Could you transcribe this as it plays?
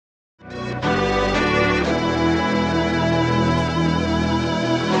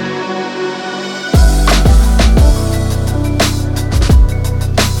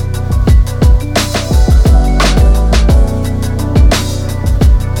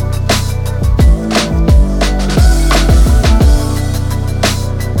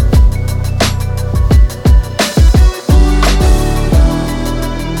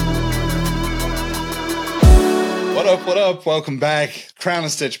up? Welcome back. Crown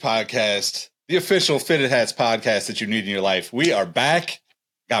and Stitch podcast, the official Fitted Hats podcast that you need in your life. We are back.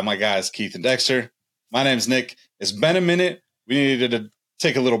 Got my guys, Keith and Dexter. My name's Nick. It's been a minute. We needed to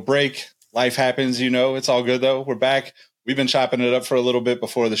take a little break. Life happens, it's all good though. We're back. We've been chopping it up for a little bit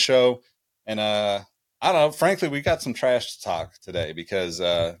before the show. And I don't know, frankly, we got some trash to talk today because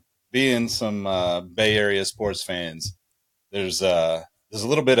being some Bay Area sports fans, there's a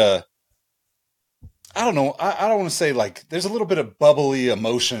little bit of, I don't know. I don't want to say there's a little bit of bubbly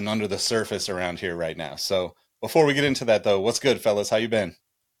emotion under the surface around here right now. So before we get into that though, what's good, fellas? How you been?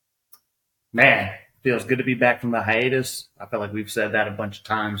 Man, feels good to be back from the hiatus. I feel like we've said that a bunch of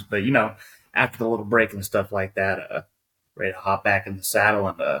times, but after the little break and stuff like that, ready to hop back in the saddle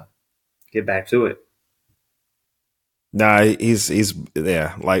and get back to it. Nah, he's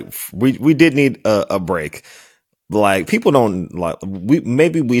we did need a break. Like people don't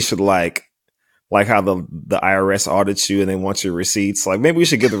we should like how the IRS audits you and they want your receipts. Like maybe we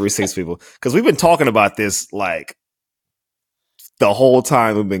should give the receipts to people because we've been talking about this like the whole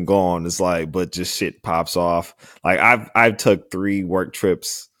time we've been gone. It's like, but just shit pops off. Like I've took 3 work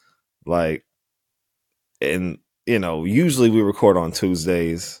trips, and usually we record on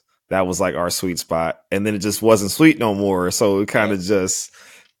Tuesdays. That was like our sweet spot, and then it just wasn't sweet no more. So it kind of just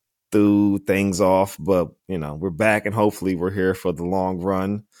threw things off. But we're back, and hopefully we're here for the long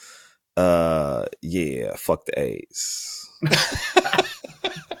run. Yeah, fuck the A's.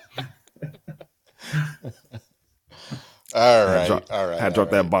 All right. I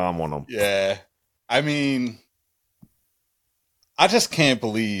dropped that bomb on them. Yeah. I mean, I just can't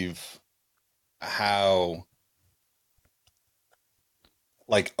believe how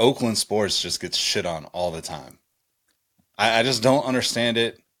Oakland sports just gets shit on all the time. I just don't understand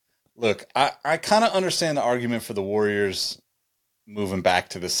it. Look, I kind of understand the argument for the Warriors moving back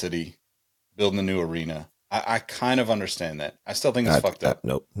to the city, building a new arena. I kind of understand that. I still think it's fucked up.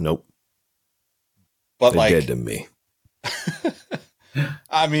 Nope. But they're dead to me.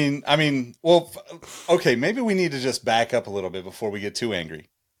 I mean, well, okay, maybe we need to just back up a little bit before we get too angry.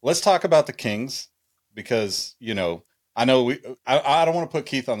 Let's talk about the Kings because, I know I don't want to put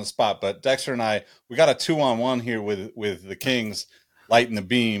Keith on the spot, but Dexter and we got a 2-on-1 here with the Kings lighting the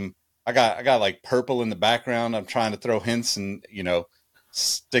beam. I got like purple in the background. I'm trying to throw hints and,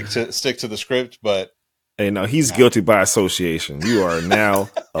 stick to the script, but hey, no, he's guilty by association. You are now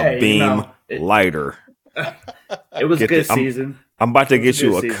a beam lighter. It was a good season. I'm about to get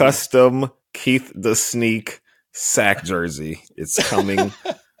you a custom Keith the Sneak sack jersey. It's coming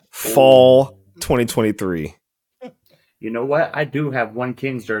fall 2023. You know what? I do have one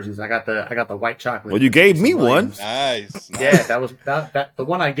Kings jerseys. I got the white chocolate. Well, you gave me one. Nice. Yeah, that was that the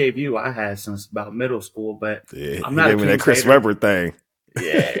one I gave you. I had since about middle school, but yeah, I'm not gave me that Chris Webber thing.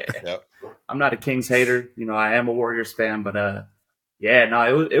 Yeah, yep. I'm not a Kings hater. I am a Warriors fan, but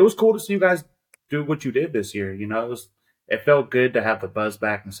it was cool to see you guys do what you did this year. It felt good to have the buzz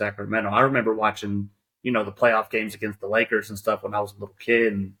back in Sacramento. I remember watching, the playoff games against the Lakers and stuff when I was a little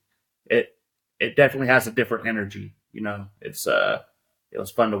kid, and it definitely has a different energy. It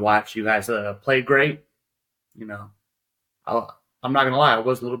was fun to watch. You guys played great. I'm not gonna lie, I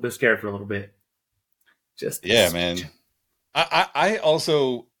was a little bit scared for a little bit. Man. I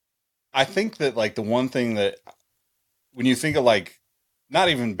also think that the one thing that when you think of not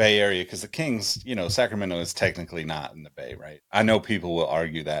even Bay Area, because the Kings, Sacramento is technically not in the Bay, right? I know people will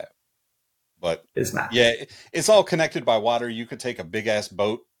argue that, but it's not. Yeah, it's all connected by water. You could take a big ass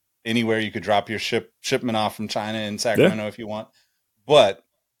boat anywhere. You could drop your shipment off from China in Sacramento if you want. But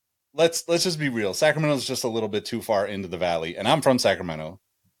let's just be real. Sacramento is just a little bit too far into the valley, and I'm from Sacramento,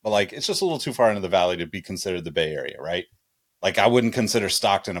 but it's just a little too far into the valley to be considered the Bay Area, right? I wouldn't consider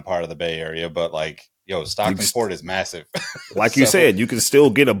Stockton a part of the Bay Area, but Stockton Port is massive. Like you said, you can still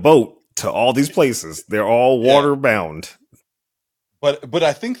get a boat to all these places. They're all water bound. But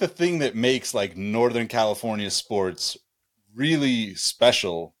I think the thing that makes Northern California sports really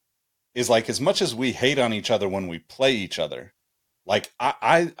special is as much as we hate on each other when we play each other,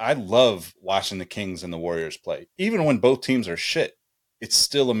 I love watching the Kings and the Warriors play. Even when both teams are shit, it's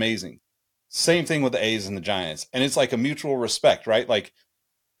still amazing. Same thing with the A's and the Giants. And it's a mutual respect, right?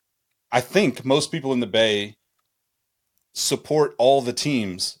 I think most people in the Bay support all the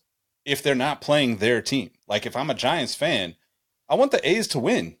teams if they're not playing their team. If I'm a Giants fan, I want the A's to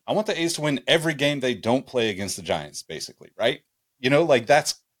win. I want the A's to win every game they don't play against the Giants, basically, right?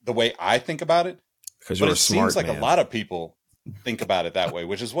 That's the way I think about it. But it seems like a lot of people think about it that way,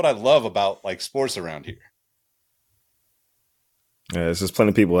 which is what I love about sports around here. Yeah, there's just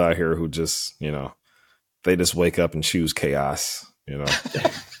plenty of people out here who just, they just wake up and choose chaos,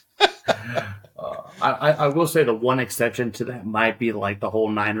 I will say the one exception to that might be like the whole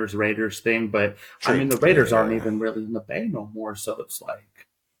Niners Raiders thing, but True. I mean the Raiders aren't even really in the Bay no more, so it's like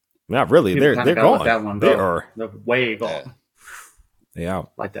not really. They're gone. Let that one They go. are. They're way gone. They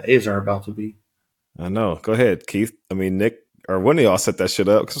out. Like the A's are about to be. I know. Go ahead, Keith. I mean, Nick, or when of y'all set that shit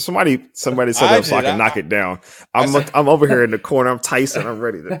up? Because somebody set it up so I can knock it down. I'm over here in the corner. I'm Tyson. I'm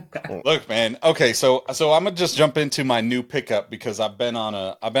ready to look, man. Okay, so I'm gonna just jump into my new pickup because I've been on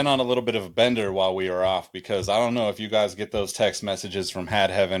a little bit of a bender while we were off, because I don't know if you guys get those text messages from Hat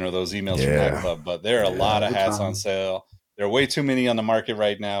Heaven or those emails from Hat Club, but there are a lot of hats on sale. There are way too many on the market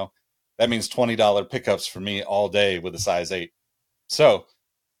right now. That means $20 pickups for me all day with a size 8. So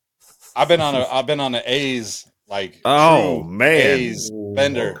I've been on an A's A's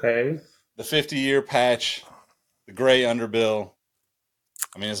bender. Okay. The 50-year patch, the gray underbill.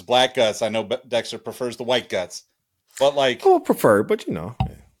 I mean, it's black guts. I know Dexter prefers the white guts, but like, prefer, but you know,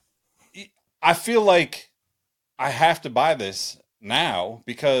 I feel like I have to buy this now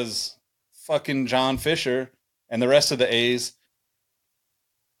because fucking John Fisher and the rest of the A's.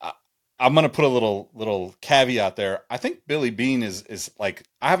 I'm gonna put a little caveat there. I think Billy Beane is like,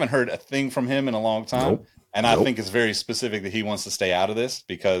 I haven't heard a thing from him in a long time. And I think it's very specific that he wants to stay out of this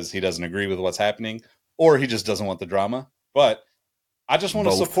because he doesn't agree with what's happening, or he just doesn't want the drama. But I just want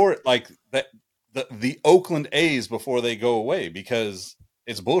to support like the Oakland A's before they go away, because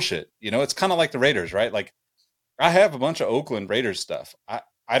it's bullshit. You know, it's kind of like the Raiders, right? Like, I have a bunch of Oakland Raiders stuff.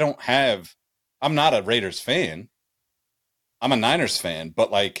 I'm not a Raiders fan. I'm a Niners fan,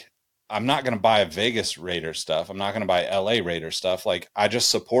 but like, I'm not going to buy a Vegas Raiders stuff. I'm not going to buy LA Raiders stuff. Like, I just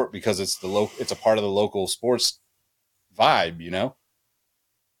support because it's it's a part of the local sports vibe, you know?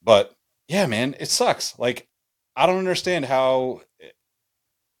 But yeah, man, it sucks. Like, I don't understand how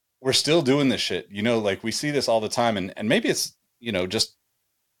we're still doing this shit. You know, like, we see this all the time, and maybe it's, you know, just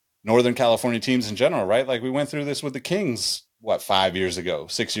Northern California teams in general, right? Like, we went through this with the Kings, 6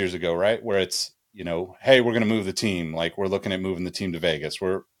 years ago, right? Where it's, you know, hey, we're going to move the team. Like, we're looking at moving the team to Vegas.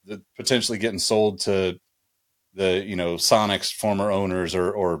 We're potentially getting sold to the, you know, Sonic's former owners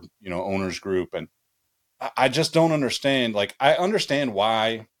or, you know, owners group. And I just don't understand. Like, I understand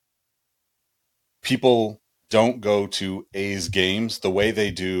why people don't go to A's games the way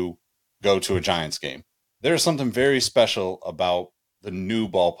they do go to a Giants game. There's something very special about the new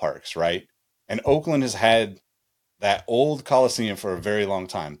ballparks, right? And Oakland has had that old Coliseum for a very long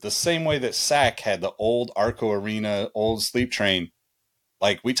time. The same way that SAC had the old Arco Arena, old Sleep Train.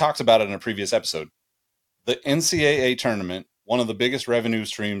 Like, we talked about it in a previous episode. The NCAA tournament, one of the biggest revenue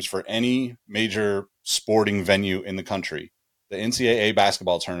streams for any major sporting venue in the country, the NCAA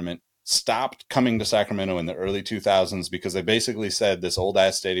basketball tournament, stopped coming to Sacramento in the early 2000s because they basically said this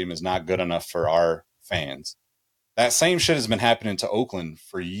old-ass stadium is not good enough for our fans. That same shit has been happening to Oakland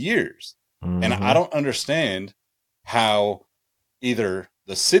for years. Mm-hmm. And I don't understand how either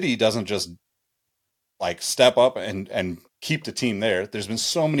the city doesn't just like step up and keep the team there. There's been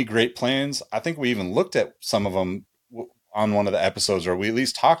so many great plans. I think we even looked at some of them on one of the episodes, or we at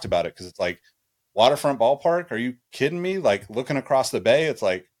least talked about it, because it's like, waterfront ballpark, are you kidding me? Like, looking across the bay, it's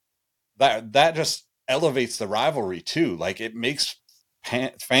like that just elevates the rivalry too. Like, it makes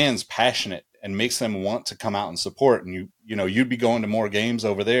fans passionate and makes them want to come out and support. And you know, you'd be going to more games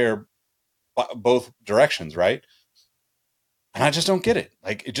over there, both directions, right? And I just don't get it.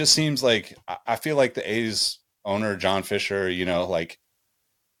 Like, it just seems like, I feel like the A's owner, John Fisher, you know, like,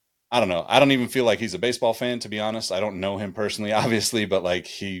 I don't know. I don't even feel like he's a baseball fan, to be honest. I don't know him personally, obviously, but like,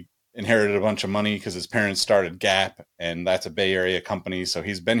 he inherited a bunch of money because his parents started Gap, and that's a Bay Area company. So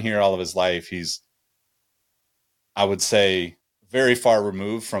he's been here all of his life. He's, I would say, very far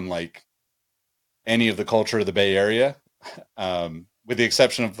removed from like any of the culture of the Bay Area, with the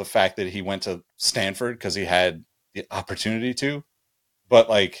exception of the fact that he went to Stanford because he had the opportunity to. But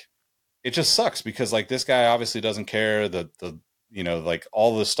like, it just sucks because like, this guy obviously doesn't care. The you know, like,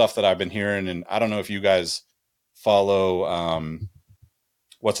 all the stuff that I've been hearing, and I don't know if you guys follow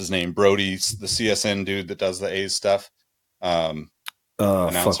what's his name, Brody, the CSN dude that does the A's stuff.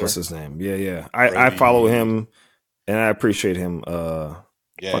 What's his name? Yeah. I follow him and I appreciate him.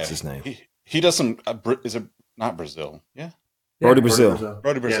 What's his name? He does some is it not Brazil? Yeah. Brody Brazil.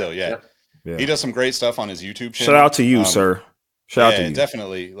 Brody Brazil, yeah. He does some great stuff on his YouTube channel. Shout out to you, sir. Shout out to you.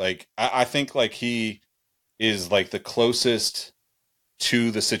 Definitely. Like, I think like he is like the closest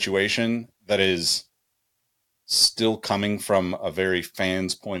to the situation that is still coming from a very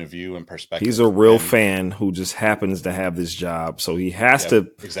fan's point of view and perspective. He's a real fan who just happens to have this job. So he has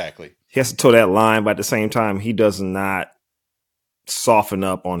to he has to toe that line, but at the same time, he does not soften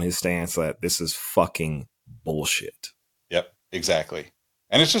up on his stance that this is fucking bullshit. Yep, exactly.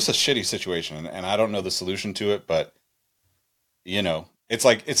 And it's just a shitty situation, and I don't know the solution to it, but it's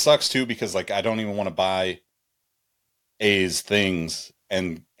like it sucks too because like I don't even want to buy A's things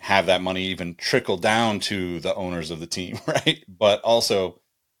and have that money even trickle down to the owners of the team, right? But also,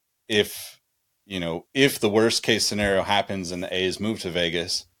 if if the worst case scenario happens and the A's move to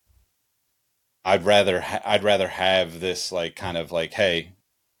Vegas, I'd rather have this like kind of like, hey,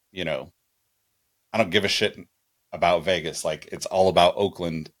 I don't give a shit about Vegas. Like it's all about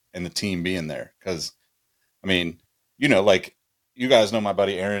Oakland and the team being there. Because I mean, like you guys know my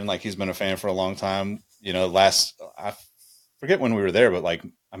buddy Aaron. Like he's been a fan for a long time. I forget when we were there, but like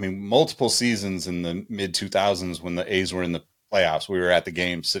I mean, multiple seasons in the mid 2000s when the A's were in the playoffs, we were at the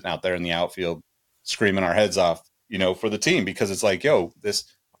game, sitting out there in the outfield, screaming our heads off, for the team because it's like, yo, this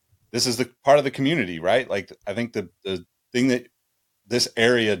is the part of the community, right? Like I think the thing that this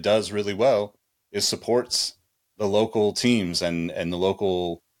area does really well is supports the local teams and the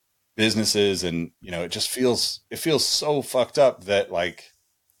local businesses. And, it feels so fucked up that like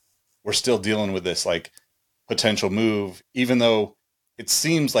we're still dealing with this like potential move, even though it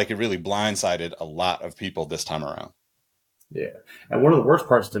seems like it really blindsided a lot of people this time around. Yeah. And one of the worst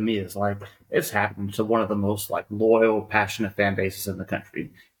parts to me is like it's happened to one of the most like loyal, passionate fan bases in the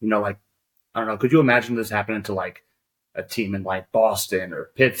country. Like, I don't know, could you imagine this happening to like a team in like Boston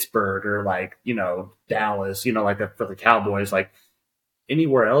or Pittsburgh or like, Dallas, like for the Cowboys, like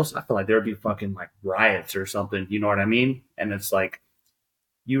anywhere else, I feel like there'd be fucking like riots or something. You know what I mean? And it's like,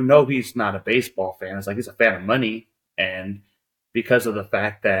 he's not a baseball fan. It's like he's a fan of money. And because of the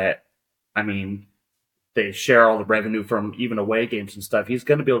fact that, I mean, they share all the revenue from even away games and stuff, he's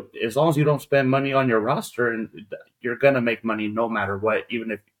going to be able, as long as you don't spend money on your roster, and you're going to make money no matter what, even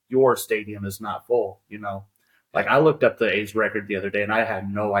if your stadium is not full, Like I looked up the A's record the other day, and I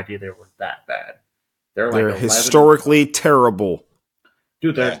had no idea they were that bad. They're historically terrible.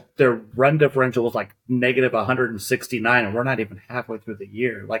 Dude, their run differential was like negative 169, and we're not even halfway through the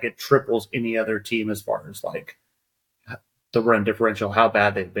year. Like it triples any other team as far as like the run differential, how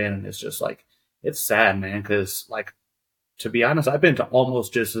bad they've been, and it's just like it's sad, man. Because like to be honest, I've been to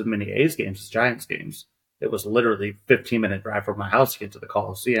almost just as many A's games as Giants games. It was literally 15-minute drive from my house to get to the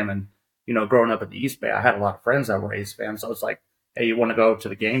Coliseum, and growing up in the East Bay, I had a lot of friends that were A's fans. So it's like, hey, you want to go to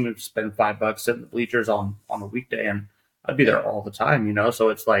the game and spend $5, sit in the bleachers on a weekday, and I'd be there all the time, So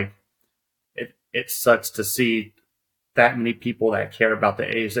it's like, it sucks to see that many people that care about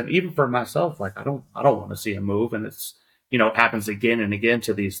the A's, and even for myself, like I don't want to see a move, and it's it happens again and again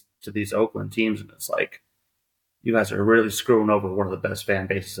to these Oakland teams, and it's like, you guys are really screwing over one of the best fan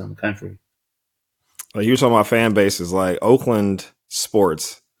bases in the country. Well, you were talking about fan bases, like Oakland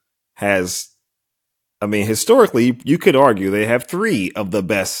sports has, I mean, historically, you could argue they have 3 of the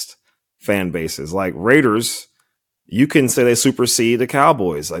best fan bases. Like Raiders, you can say they supersede the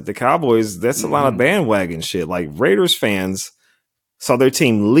Cowboys. Like the Cowboys, that's a lot of bandwagon shit. Like Raiders fans saw their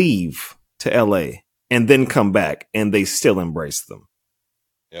team leave to LA and then come back, and they still embrace them.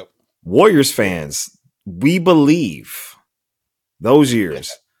 Yep. Warriors fans, we believe those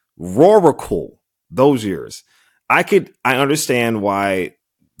years. Roracle, those years. I understand why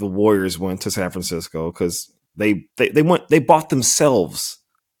the Warriors went to San Francisco, because they bought themselves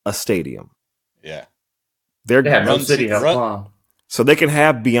a stadium. Yeah. They had no city so they can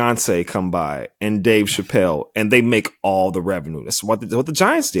have Beyonce come by and Dave Chappelle, and they make all the revenue. That's what the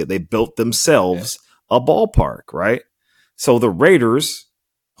Giants did. They built themselves a ballpark, right? So the Raiders,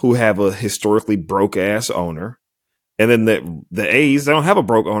 who have a historically broke ass owner, and then the A's, they don't have a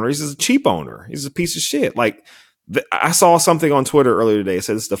broke owner. He's just a cheap owner. He's a piece of shit. Like I saw something on Twitter earlier today. It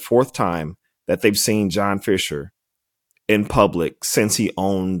said it's the 4th time that they've seen John Fisher in public since he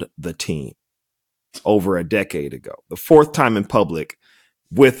owned the team over a decade ago. The 4th time in public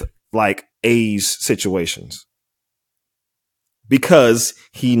with like A's situations, because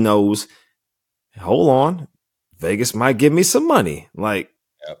he knows, hold on, Vegas might give me some money. Like,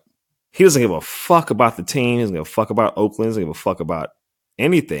 he doesn't give a fuck about the team. He doesn't give a fuck about Oakland. He doesn't give a fuck about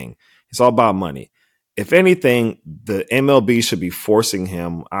anything. It's all about money. If anything, the MLB should be forcing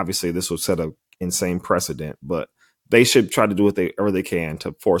him. Obviously, this will set an insane precedent, but they should try to do whatever they can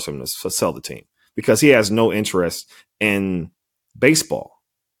to force him to sell the team, because he has no interest in baseball.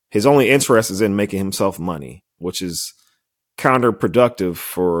 His only interest is in making himself money, which is counterproductive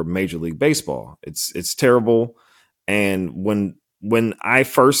for Major League Baseball. It's terrible. And when I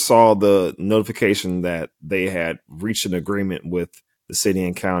first saw the notification that they had reached an agreement with the city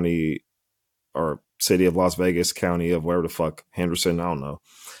and county, or city of Las Vegas, county of wherever the fuck, Henderson, I don't know,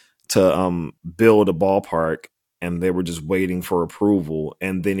 to build a ballpark, and they were just waiting for approval.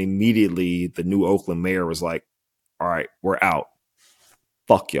 And then immediately the new Oakland mayor was like, all right, we're out.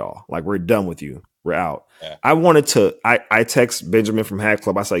 fuck y'all. Like, we're done with you. We're out. Yeah. I text Benjamin from Hat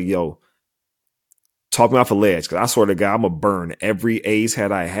Club. I was like, yo, talk me off a ledge. Cause I swear to God, I'm going to burn every A's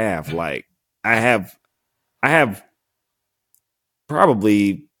hat I have. Like, I have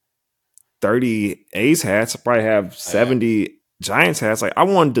probably 30 A's hats. I probably have 70 Giants hats. Like, I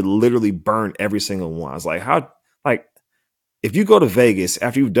wanted to literally burn every single one. I was like, if you go to Vegas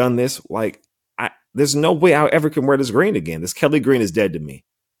after you've done this, like, there's no way I ever can wear this green again. This Kelly green is dead to me.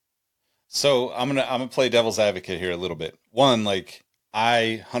 So I'm gonna play devil's advocate here a little bit. One, like,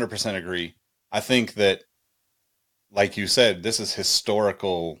 I 100% agree. I think that, like you said, this is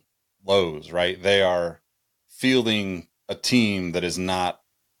historical lows, right? They are fielding a team that is not.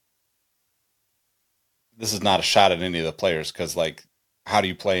 This is not a shot at any of the players, because, like, how do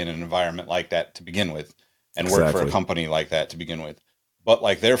you play in an environment like that to begin with, and work for a company like that to begin with? But,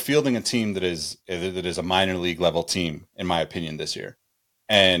 like, they're fielding a team that is a minor league level team, in my opinion, this year,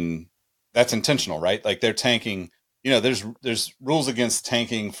 and that's intentional, right? Like, they're tanking. You know, there's rules against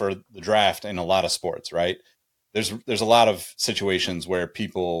tanking for the draft in a lot of sports, right? There's a lot of situations where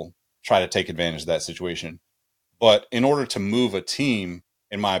people try to take advantage of that situation, but in order to move a team,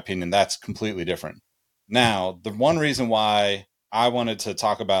 in my opinion, that's completely different. Now, the one reason why I wanted to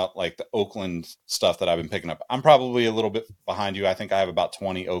talk about, like, the Oakland stuff that I've been picking up, I'm probably a little bit behind you. I think I have about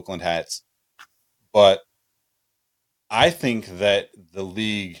 20 Oakland hats, but I think that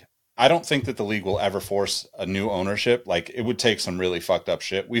I don't think that the league will ever force a new ownership. Like, it would take some really fucked up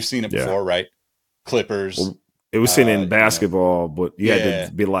shit. We've seen it before, right? Clippers. Well, it was seen in basketball, but you had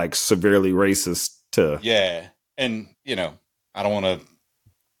to be, like, severely racist to. Yeah. And, I don't want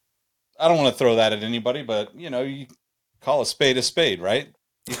to throw that at anybody, but, you call a spade, right?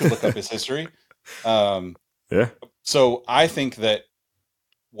 You can look up his history. Yeah. So I think that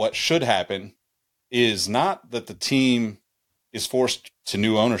what should happen is not that the team is forced to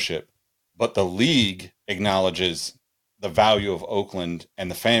new ownership, but the league acknowledges the value of Oakland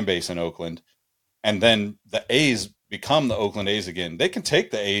and the fan base in Oakland. And then the A's become the Oakland A's again. They can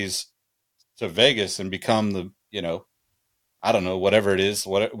take the A's to Vegas and become the, I don't know, whatever it is,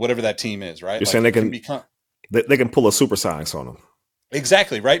 whatever that team is, right? You're saying they can pull a Supersonics on them.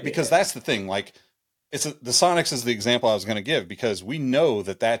 Exactly, right? Because that's the thing. Like, the Sonics is the example I was going to give, because we know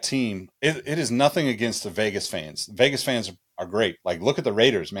that team, it is nothing against the Vegas fans. Vegas fans are great. Like, look at the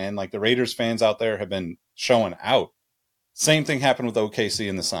Raiders, man. Like, the Raiders fans out there have been showing out. Same thing happened with OKC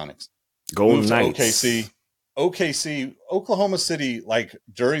and the Sonics. Golden Knights. OKC, Oklahoma City, like,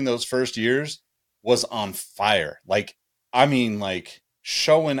 during those first years was on fire. Like, I mean, like,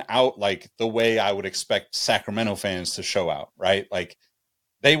 showing out like the way I would expect Sacramento fans to show out, right? Like,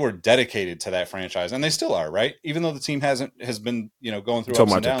 they were dedicated to that franchise, and they still are, right? Even though the team has been, going through.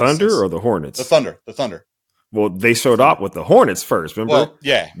 Talking about the Thunder or the Hornets? The Thunder. Well, they showed up with the Hornets first, remember? Well,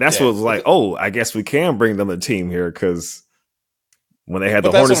 yeah. That's what was like, I guess we can bring them a team here, because when they had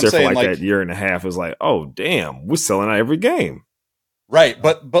the Hornets there for like that year and a half, it was like, oh, damn, we're selling out every game. Right,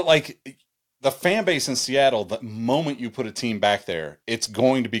 but like, the fan base in Seattle, the moment you put a team back there, it's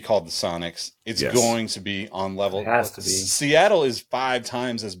going to be called the Sonics. It's going to be on level. It has to be. Seattle is 5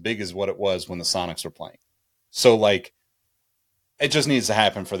 times as big as what it was when the Sonics were playing. So, like, it just needs to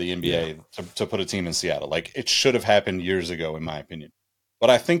happen for the NBA to put a team in Seattle. Like, it should have happened years ago, in my opinion.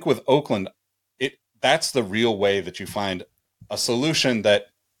 But I think with Oakland, that's the real way that you find a solution that,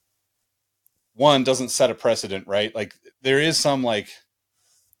 one, doesn't set a precedent, right? Like, there is some, like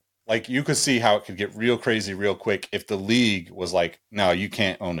you could see how it could get real crazy real quick if the league was like, no, you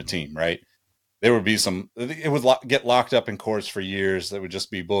can't own a team, right? There would be it would get locked up in courts for years. That would just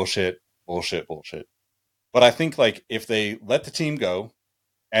be bullshit. But I think, like, if they let the team go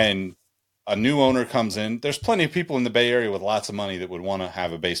and a new owner comes in, there's plenty of people in the Bay Area with lots of money that would want to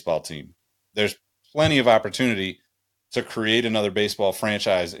have a baseball team. There's plenty of opportunity to create another baseball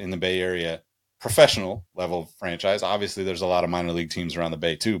franchise in the Bay Area. Professional level franchise. Obviously, there's a lot of minor league teams around the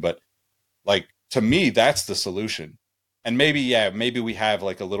Bay too, but, like, to me, that's the solution. And maybe we have,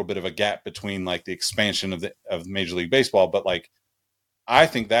 like, a little bit of a gap between, like, the expansion of Major League Baseball, but, like, I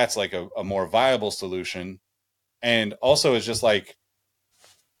think that's, like, a more viable solution. And also, it's just, like,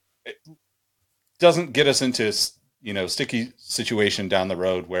 it doesn't get us into, sticky situation down the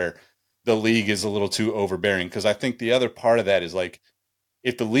road where the league is a little too overbearing. Because I think the other part of that is, like,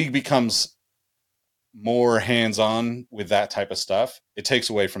 if the league becomes more hands-on with that type of stuff, it takes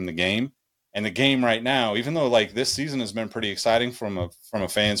away from the game. And the game right now, even though, like, this season has been pretty exciting from a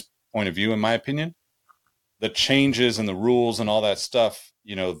fan's point of view, in my opinion, the changes and the rules and all that stuff,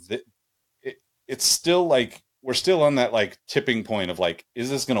 it's still, like, we're still on that, like, tipping point of, like, is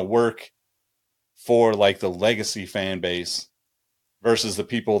this going to work for, like, the legacy fan base versus the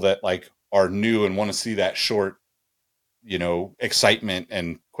people that like are new and want to see that short, excitement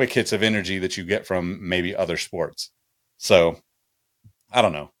and quick hits of energy that you get from maybe other sports. So I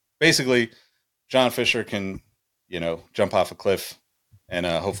don't know. Basically, John Fisher can, jump off a cliff, and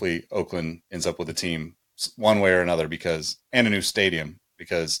hopefully Oakland ends up with a team one way or another and a new stadium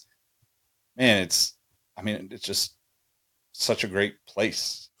because, man, it's just such a great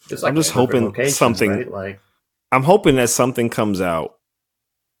place. Like I'm just hoping something. right? Like, I'm hoping that something comes out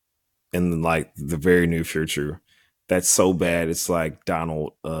in like the very near future that's so bad it's like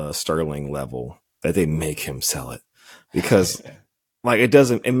Donald Sterling level that they make him sell it because like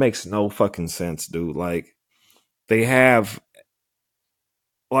it makes no fucking sense, dude. Like they have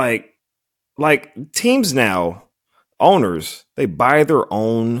like teams now, owners, they buy their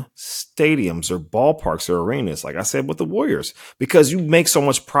own stadiums or ballparks or arenas, like I said with the Warriors, because you make so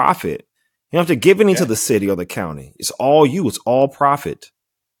much profit. You don't have to give anything to the city or the county. It's all you. It's all profit.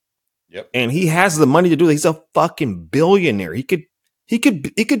 Yep. And he has the money to do that. He's a fucking billionaire. He could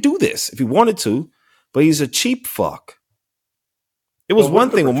do this if he wanted to, but he's a cheap fuck. It was one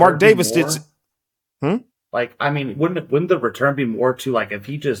thing when Mark Davis did. Like, I mean, wouldn't the return be more to like if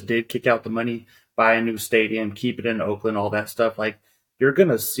he just did kick out the money, buy a new stadium, keep it in Oakland, all that stuff? Like, you're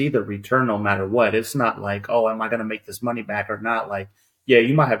gonna see the return no matter what. It's not like, oh, am I gonna make this money back or not? Like, yeah,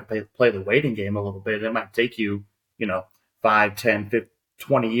 you might have to play the waiting game a little bit. It might take you, 5, 10, 15,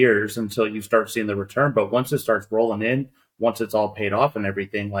 20 years until you start seeing the return. But once it starts rolling in, once it's all paid off and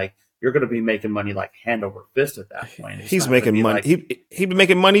everything, like you're going to be making money like hand over fist at that point. He's making money. He'd be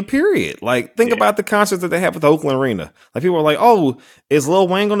making money, period. Like, think about the concerts that they have at the Oakland Arena. Like, people are like, oh, is Lil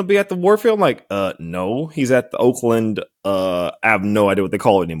Wayne going to be at the Warfield? Like, no, he's at the Oakland. I have no idea what they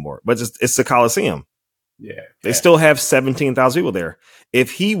call it anymore, but it's the Coliseum. Yeah. They still have 17,000 people there.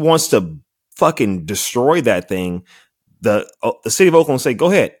 If he wants to fucking destroy that thing, the city of Oakland say,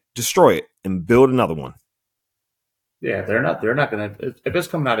 go ahead, destroy it and build another one. Yeah, they're not going to, if it's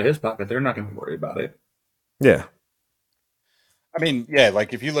coming out of his pocket, they're not going to worry about it. Yeah. I mean, yeah,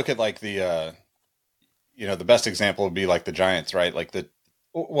 like if you look at like the, the best example would be like the Giants, right? Like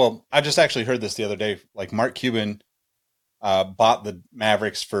I just actually heard this the other day, like Mark Cuban bought the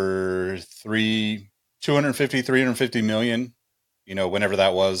Mavericks for $350 million, whenever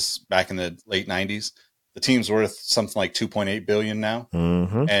that was back in the late 90s. The team's worth something like $2.8 billion now.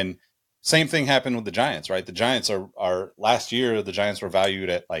 Mm-hmm. And same thing happened with the Giants, right? The Giants are last year, the Giants were valued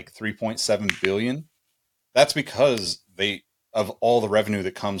at like $3.7 billion. That's because of all the revenue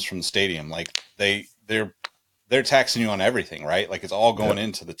that comes from the stadium. Like they're taxing you on everything, right? Like it's all going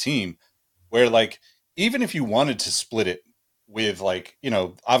into the team, where like, even if you wanted to split it with like,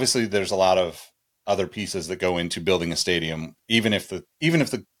 obviously there's a lot of other pieces that go into building a stadium. Even if the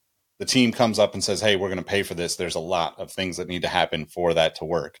team comes up and says, hey, we're going to pay for this, there's a lot of things that need to happen for that to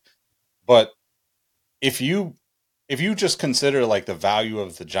work. But if you just consider like the value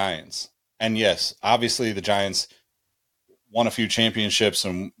of the Giants, and yes, obviously the Giants won a few championships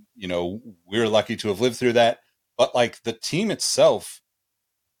and, we're lucky to have lived through that. But like the team itself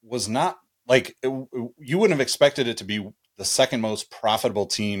was not like, you wouldn't have expected it to be the second most profitable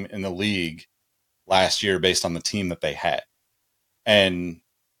team in the league last year based on the team that they had. And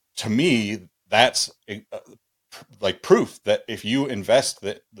to me, that's like proof that if you invest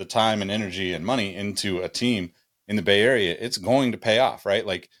the time and energy and money into a team in the Bay Area, it's going to pay off, right?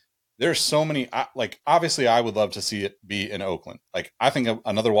 Like there's so many, like obviously I would love to see it be in Oakland. Like I think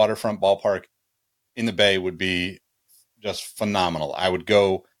another waterfront ballpark in the Bay would be just phenomenal. I would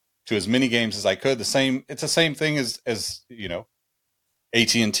go to as many games as I could. It's the same thing as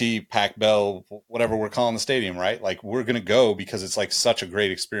AT&T, Pac Bell, whatever we're calling the stadium, right? Like we're going to go because it's like such a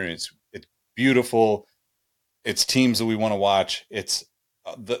great experience. It's beautiful. It's teams that we want to watch. It's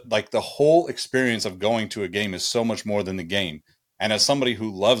the whole experience of going to a game is so much more than the game. And as somebody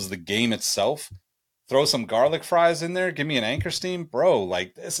who loves the game itself, throw some garlic fries in there, give me an anchor steam, bro.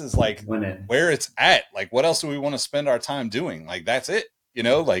 Like this is like where it's at. Like what else do we want to spend our time doing? Like that's it,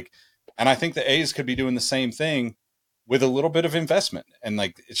 like, and I think the A's could be doing the same thing with a little bit of investment. And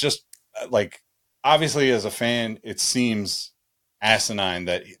like, it's just like, obviously as a fan, it seems asinine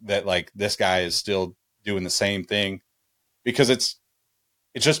that like this guy is still doing the same thing because it's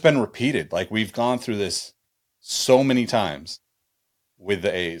just been repeated. Like we've gone through this so many times with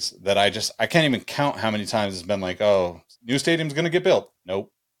the A's that I can't even count how many times it's been like, oh, new stadium's going to get built.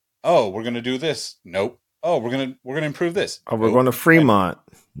 Nope. Oh, we're going to do this. Nope. Oh, we're going to improve this. Oh, we're going to Fremont.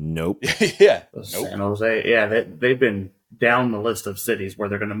 Nope. Yeah. Nope. San Jose. Yeah. They've been down the list of cities where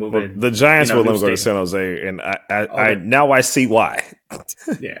they're going to move in. The Giants will let them go to San Jose, and I now I see why.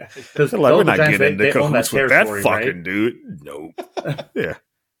 Yeah, because like, we're not Giants, getting into cahoots with that fucking right? Dude. No. Yeah.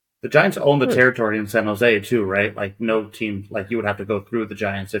 The Giants own the territory in San Jose too, right? Like no team, like you would have to go through the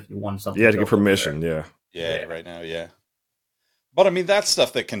Giants if you want something. You had to get permission. Yeah. Right now, yeah. But I mean, that's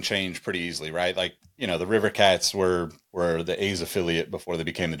stuff that can change pretty easily, right? Like, the River Cats were the A's affiliate before they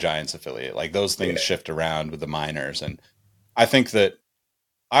became the Giants affiliate. Like those things shift around with the minors, and I think that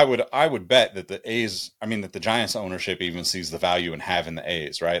I would bet that that the Giants ownership even sees the value in having the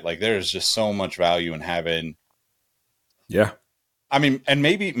A's, right? Like there's just so much value in having. Yeah. I mean, and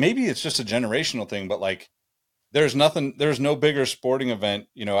maybe it's just a generational thing, but like there's no bigger sporting event,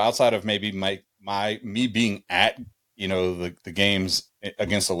 outside of maybe me being at, the games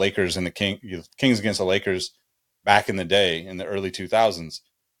against the Lakers and the Kings against the Lakers back in the day in the early 2000s.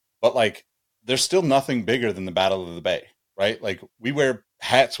 But like, there's still nothing bigger than the Battle of the Bay, right? Like we wear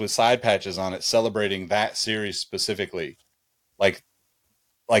hats with side patches on it, celebrating that series specifically. Like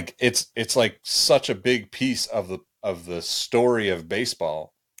it's like such a big piece of the story of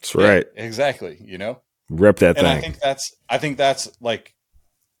baseball. That's right. Yeah, exactly. Rep that and thing. I think that's like,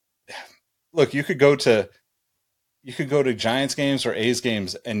 look, you could go to Giants games or A's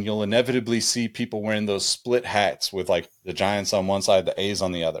games and you'll inevitably see people wearing those split hats with like the Giants on one side, the A's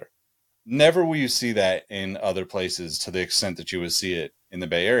on the other. Never will you see that in other places to the extent that you would see it in the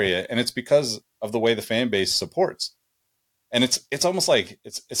Bay Area. And it's because of the way the fan base supports. And it's almost like,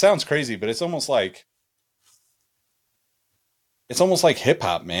 it sounds crazy, but it's almost like hip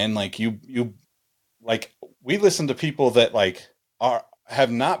hop, man. Like like we listen to people that like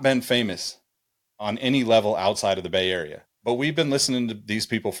have not been famous on any level outside of the Bay Area, but we've been listening to these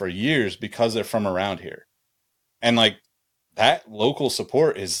people for years because they're from around here. And like that local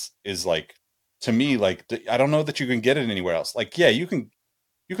support is like, to me, like, I don't know that you can get it anywhere else. Like, yeah, you can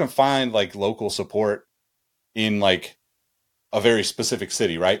find like local support in like a very specific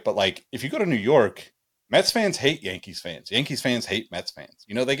city, right? But like, if you go to New York, Mets fans hate Yankees fans. Yankees fans hate Mets fans.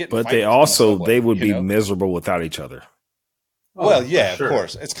 They get, but they also they would be miserable without each other. Well, yeah, sure. Of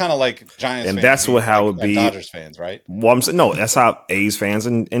course. It's kind of like Giants and fans. That's what how it would be. Dodgers fans, right? Well, I'm saying no. That's how A's fans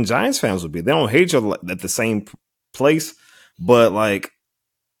and Giants fans would be. They don't hate each other at the same place, but like,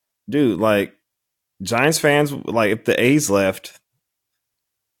 dude, like Giants fans, like if the A's left,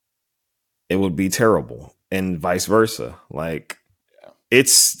 it would be terrible, and vice versa. Like,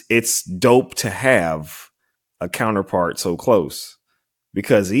 it's dope to have a counterpart so close,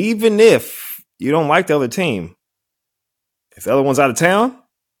 because even if you don't like the other team, if the other one's out of town,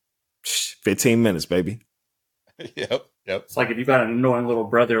 15 minutes, baby. Yep. It's like if you got an annoying little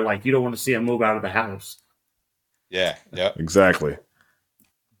brother, like you don't want to see him move out of the house. Yeah. Yep. Exactly.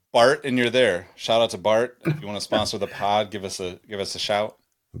 Bart, and you're there. Shout out to Bart. If you want to sponsor the pod, give us a shout.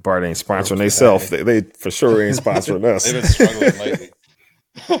 Bart ain't sponsoring themselves. They for sure ain't sponsoring us. They've been struggling lately.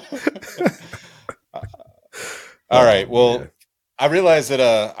 All right. Well, yeah. I realized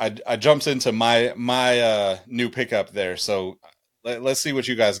that I jumped into my new pickup there. So let's see what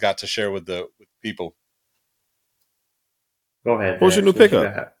you guys got to share with people. Go ahead. What's your new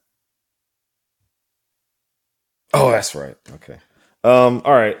pickup? Oh, that's right. Okay. All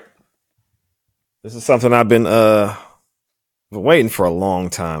right. This is something I've been waiting for a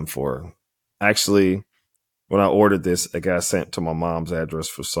long time for. Actually, when I ordered this, it got sent to my mom's address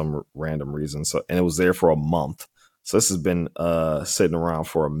for some random reason. And it was there for a month. So this has been sitting around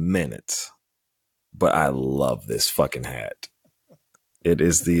for a minute. But I love this fucking hat. It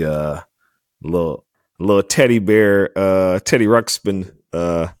is the little teddy bear, Teddy Ruxpin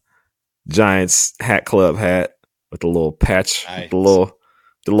Giants hat club hat with the little patch, nice. the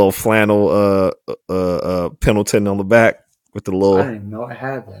little flannel Pendleton on the back with the little. I didn't know I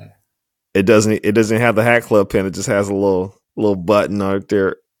had that. It doesn't have the hat club pin. It just has a little button right there,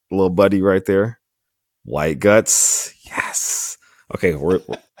 a little buddy right there. White guts, yes. Okay,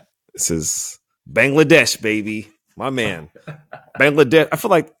 this is Bangladesh, baby, my man. Bangladesh. I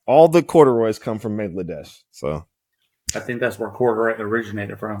feel like all the corduroys come from Bangladesh. So I think that's where corduroy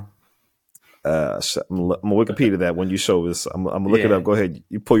originated from. I'm gonna Wikipedia that when you show this. I'm gonna look it up. Go ahead,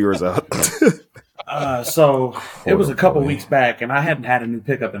 you pull yours out. So it was a couple weeks back, and I hadn't had a new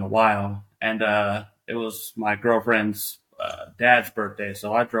pickup in a while, and it was my girlfriend's dad's birthday,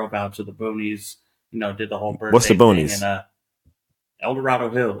 so I drove out to the boonies. Did the whole birthday. What's the boonies? Thing in El Dorado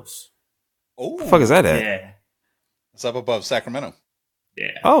Hills. Oh, the fuck is that at? Yeah, it's up above Sacramento.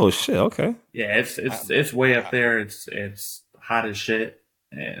 Yeah. Oh shit. Okay. Yeah, it's way up there. It's hot as shit,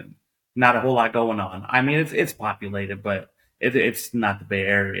 and not a whole lot going on. I mean, it's populated, but it's not the Bay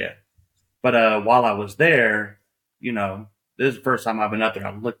Area. But while I was there, you know, this is the first time I've been up there.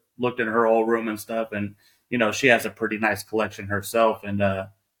 I've looked in her old room and stuff, and you know, she has a pretty nice collection herself, and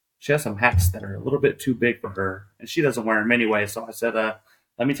she has some hats that are a little bit too big for her, and she doesn't wear them anyway. So I said,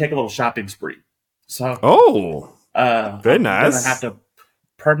 let me take a little shopping spree. So, very I'm nice. gonna have to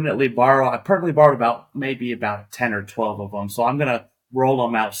permanently borrow. I permanently borrowed about 10 or 12 of them, so I'm gonna roll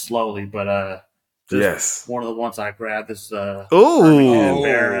them out slowly. But yes, one of the ones I grabbed is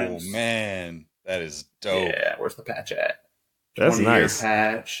oh man, that is dope. Yeah, where's the patch at? That's nice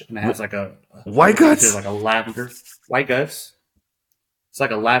patch, and it has like a white guts, like a lavender white guts. It's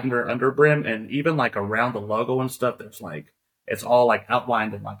like a lavender underbrim, and even like around the logo and stuff, there's like it's all like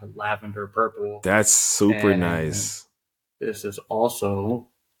outlined in like a lavender purple. That's super nice. This is also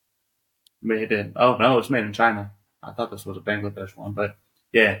made in. Oh no, it's made in China. I thought this was a Bangladesh one, but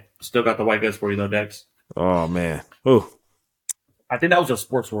yeah, still got the white goods for you though, Dex. Oh man, ooh, I think that was a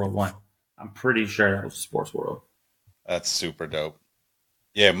Sports World one. I'm pretty sure that was a Sports World. That's super dope.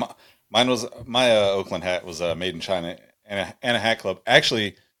 Yeah, mine was my Oakland hat was made in China and a hat club.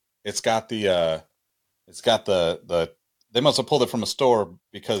 Actually, it's got the they must have pulled it from a store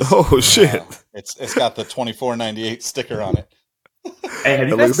because shit, it's got the 24.98 sticker on it. Hey, have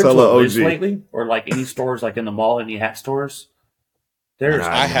you guys been to a Bullsh lately, or like any stores like in the mall, any hat stores? There's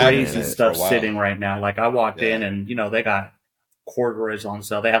crazy stuff sitting right now. Like I walked in and you know they got corduroys on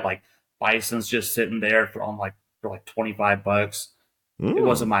sale. They had like bisons just sitting there for like $25. It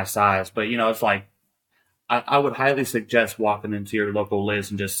wasn't my size, but you know it's like I would highly suggest walking into your local Liz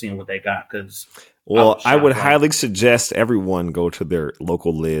and just seeing what they got because. Well, I would highly suggest everyone go to their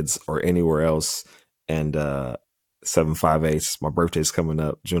local Lids or anywhere else. And 758, my birthday's coming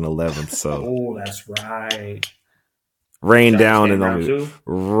up June 11th. So, oh, that's right. Rain down and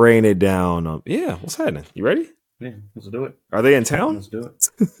rain it down. Yeah, what's happening? You ready? Yeah, let's do it. Are they in town? Let's do it.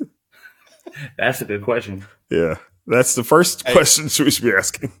 That's a good question. Yeah, that's the first question we should be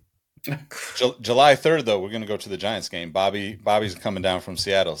asking. July 3rd, though, we're going to go to the Giants game. Bobby's coming down from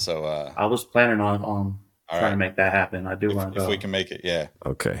Seattle, so I was planning on trying to make that happen. I do want to go if we can make it. Yeah.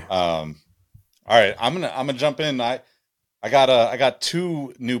 Okay. All right, I'm gonna jump in. I got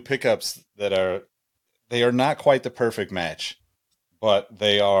two new pickups that are not quite the perfect match, but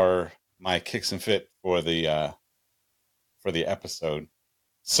they are my kicks and fit for the episode.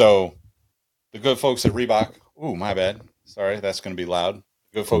 So the good folks at Reebok. Ooh, my bad. Sorry, that's going to be loud.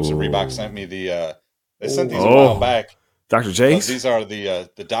 Good folks at Reebok sent me they sent these a while back. Dr. J's? These are the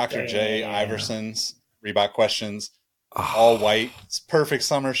Dr. J Iversons Reebok questions. All white. It's perfect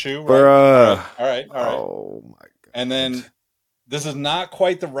summer shoe. Right? All right. Oh my god. And then this is not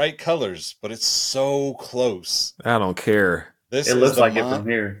quite the right colors, but it's so close. I don't care. It looks like it from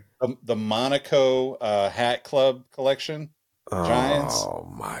here. The Monaco Hat Club collection. Giants. Oh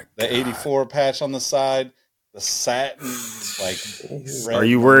my god. The 84 patch on the side. The satin, like. Are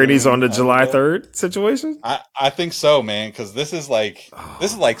you worried he's on the July 3rd situation? I think so, man, because this is like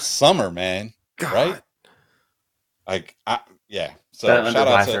summer, man. God. Right? Like, yeah. So shout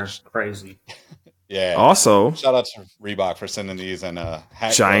out to crazy. Yeah. Also, shout out to Reebok for sending these and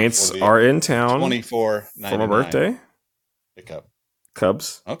hat Giants are in town. $24.99 for my birthday. Pickup.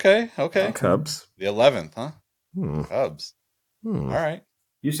 Cubs. Okay. Cubs. The 11th, huh? Cubs. All right.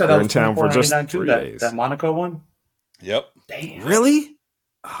 You said they're that was in town for just 3 days. That Monaco one? Yep. Damn. Really?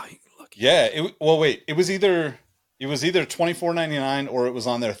 Oh, you lucky. Yeah. It was either $24.99 or it was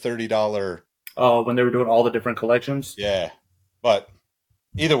on their $30. Oh, when they were doing all the different collections? Yeah. But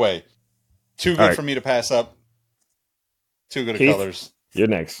either way, too good for me to pass up. Too good Keith, of colors. You're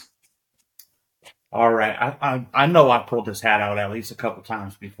next. All right. I know I pulled this hat out at least a couple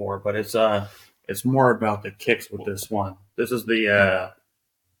times before, but it's more about the kicks with this one. This is the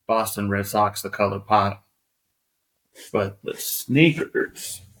Boston Red Sox, the color pot. But the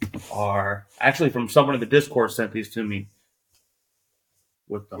sneakers are actually from someone in the Discord sent these to me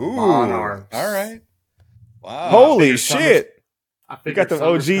with the Monarchs. All right. Wow. Holy shit. You got them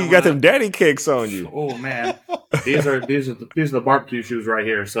OG, you got them daddy kicks on you. Oh man. These are the barbecue shoes right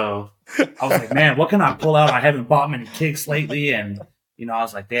here. So I was like, man, what can I pull out? I haven't bought many kicks lately, and you know, I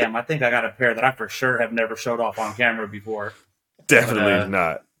was like, damn, I think I got a pair that I for sure have never showed off on camera before. Definitely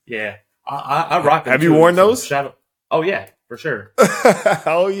not. Yeah. I rock them. Have you worn those? Oh yeah, for sure.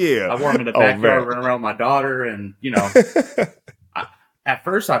 Oh yeah. I wore them in the backyard running around with my daughter, and you know, at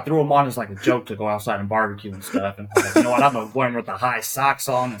first I threw them on as like a joke to go outside and barbecue and stuff. And I was like, you know what, I'm gonna wear them with the high socks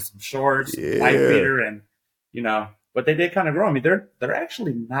on and some shorts, white beater, and you know. But they did kind of grow on me. They're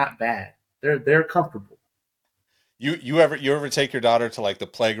actually not bad. They're comfortable. You ever take your daughter to like the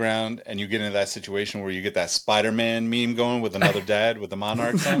playground and you get into that situation where you get that Spider-Man meme going with another dad with the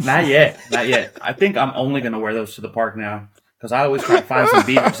Monarchs on? Not yet. I think I'm only gonna wear those to the park now because I always try to find some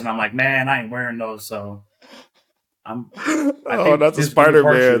beavers and I'm like, man, I ain't wearing those. So I think that's a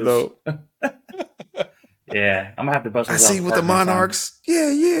Spider-Man though. Yeah, I'm gonna have to bust. I see with the Monarchs.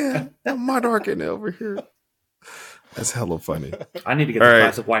 Yeah, Monarch in over here. That's hella funny. I need to get the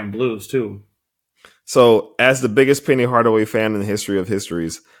classic white and blues too. So, as the biggest Penny Hardaway fan in the history of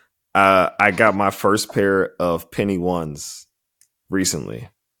histories, I got my first pair of Penny ones recently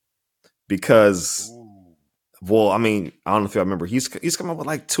because, well, I mean, I don't know if y'all remember, he's come up with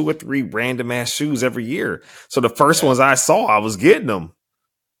like 2 or 3 random ass shoes every year. So the first ones I saw, I was getting them.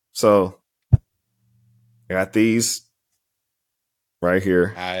 So I got these right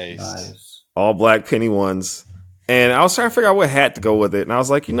here, nice, all black Penny ones, and I was trying to figure out what hat to go with it, and I was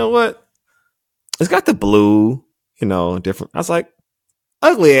like, you know what? It's got the blue, different. I was like,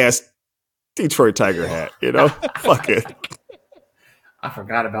 ugly ass Detroit Tiger hat, fuck it. I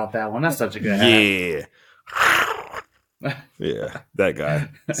forgot about that one. That's such a good hat. Yeah, that guy.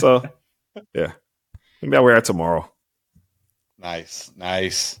 So, yeah, maybe I'll wear it tomorrow. Nice.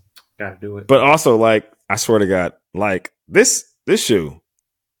 Gotta do it. But also, like, I swear to God, like this shoe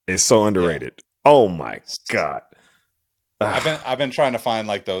is so underrated. Yeah. Oh my God. I've been trying to find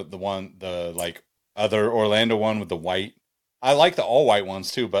like the like other Orlando one with the white. I like the all white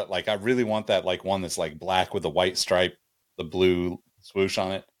ones too, but like I really want that like one that's like black with the white stripe, the blue swoosh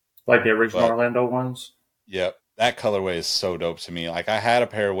on it. Like the original Orlando ones? Yep. That colorway is so dope to me. Like I had a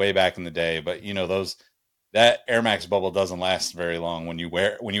pair way back in the day, but that Air Max bubble doesn't last very long when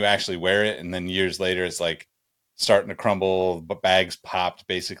you actually wear it, and then years later it's like starting to crumble, but bags popped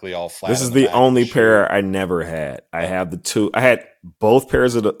basically all flat. This is the only pair I never had. I have the 2. I had both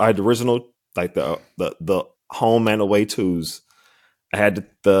pairs of the original, like the home and away 2s. I had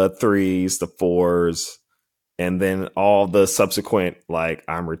the 3s, the 4s, and then all the subsequent like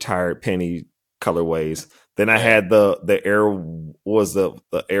I'm retired Penny colorways. Then I had the Air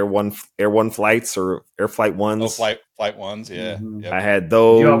the Air One flights or Air Flight ones. Oh, flight ones, yeah. Mm-hmm. Yep. I had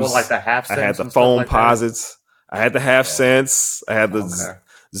those. You have like the half cents. I had the foam like posits. I had the half cents. I had the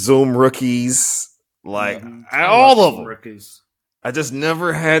Zoom rookies. Like all of them. Rookies. I just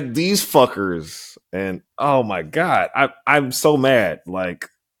never had these fuckers, and oh my God, I'm so mad. Like,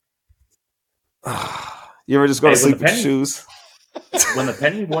 you ever just go to sleep with shoes? When the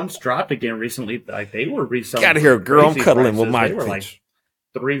Penny ones dropped again recently, like they were reselling. Get out of here, girl! I'm cuddling with my. They were like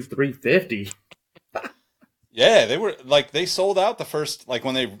 $350. Yeah, they were like they sold out the first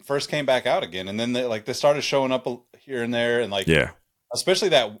when they first came back out again, and then they started showing up here and there, and especially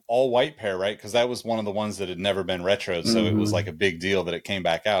that all white pair, right? Because that was one of the ones that had never been retroed, so it was like a big deal that it came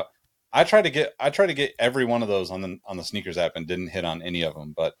back out. I tried to get every one of those on the sneakers app and didn't hit on any of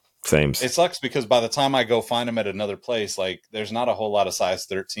them, but. Same. It sucks because by the time I go find them at another place, like there's not a whole lot of size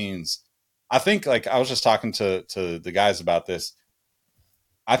 13s. I think like I was just talking to the guys about this.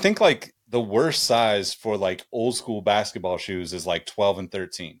 I think like the worst size for like old school basketball shoes is like 12 and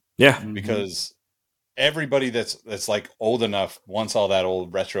 13. Yeah. Because everybody that's like old enough wants all that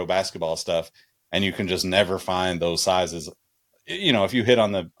old retro basketball stuff, and you can just never find those sizes. If you hit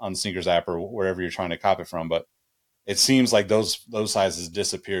on the sneakers app or wherever you're trying to cop it from, but it seems like those sizes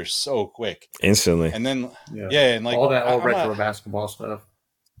disappear so quick, instantly. And then and like all that old retro basketball stuff.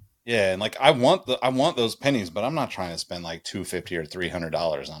 Yeah, and like I want those pennies, but I'm not trying to spend like $250 or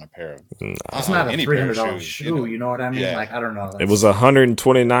 $300 on a pair of. It's not a $300 shoe. You know what I mean? Yeah. Like I don't know. It was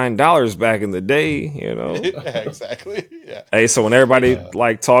 $129 back in the day. Yeah, exactly. Yeah. Hey, so when everybody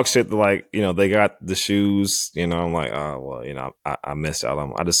like talk shit, like they got the shoes, I'm like, oh well, I missed out on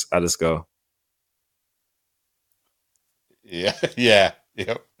them. I just go. Yeah.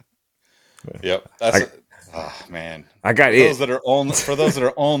 Yep. That's man. I got those that are only for those that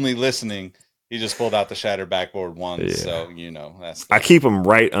are only listening. He just pulled out the shattered backboard ones, so that's. I keep them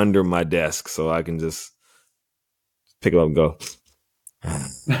right under my desk, so I can just pick them up and go.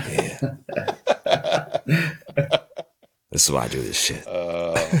 This is why I do this shit.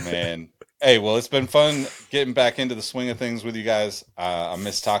 Oh man. Hey, well, it's been fun getting back into the swing of things with you guys. I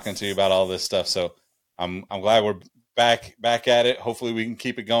miss talking to you about all this stuff, so I'm glad we're back at it. Hopefully we can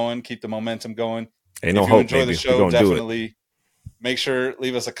keep it going, keep the momentum going. Ain't no hope, enjoy baby. The show, definitely make sure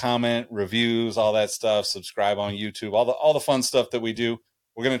leave us a comment, reviews, all that stuff, subscribe on YouTube, all the fun stuff that we do.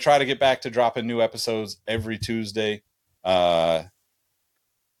 We're going to try to get back to dropping new episodes every Tuesday. I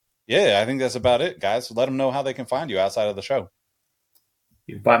think that's about it, guys. So let them know how they can find you outside of the show.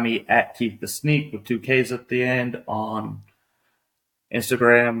 You can find me at Keith the Sneak with 2 Ks at the end on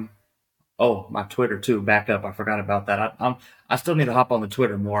Instagram, Oh, my Twitter too. Back up. I forgot about that. I still need to hop on the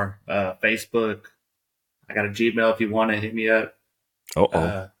Twitter more. Facebook. I got a Gmail if you want to hit me up.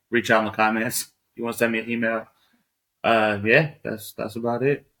 Reach out in the comments. If you want to send me an email. Yeah, that's about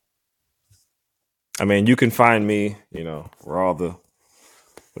it. I mean, you can find me, where all the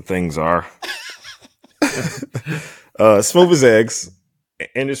things are. Smooth as eggs,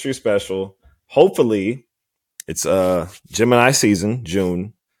 industry special. Hopefully, it's Gemini season,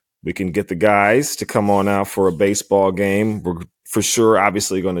 June. We can get the guys to come on out for a baseball game. We're for sure,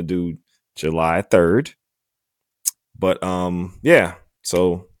 obviously, going to do July 3rd. But yeah.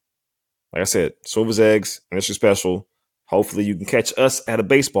 So, like I said, Smooth as eggs, industry special. Hopefully, you can catch us at a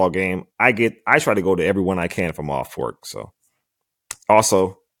baseball game. I try to go to every one I can if I'm off work. So,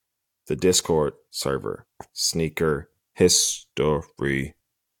 also the Discord server, Sneaker History.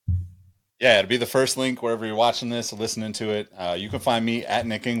 Yeah, it'll be the first link wherever you're watching this or listening to it. You can find me at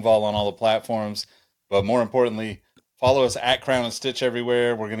Nick Ingval on all the platforms. But more importantly, follow us at Crown and Stitch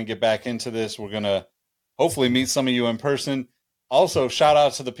everywhere. We're going to get back into this. We're going to hopefully meet some of you in person. Also, shout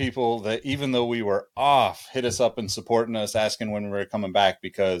out to the people that, even though we were off, hit us up and supporting us, asking when we were coming back,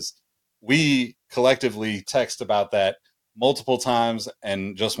 because we collectively text about that multiple times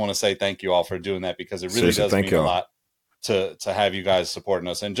and just want to say thank you all for doing that, because it really does mean a lot to have you guys supporting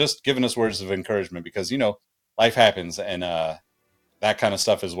us and just giving us words of encouragement, because, life happens and that kind of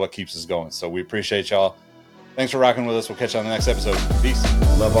stuff is what keeps us going. So we appreciate y'all. Thanks for rocking with us. We'll catch you on the next episode. Peace.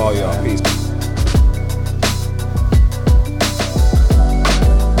 Love all y'all. Peace.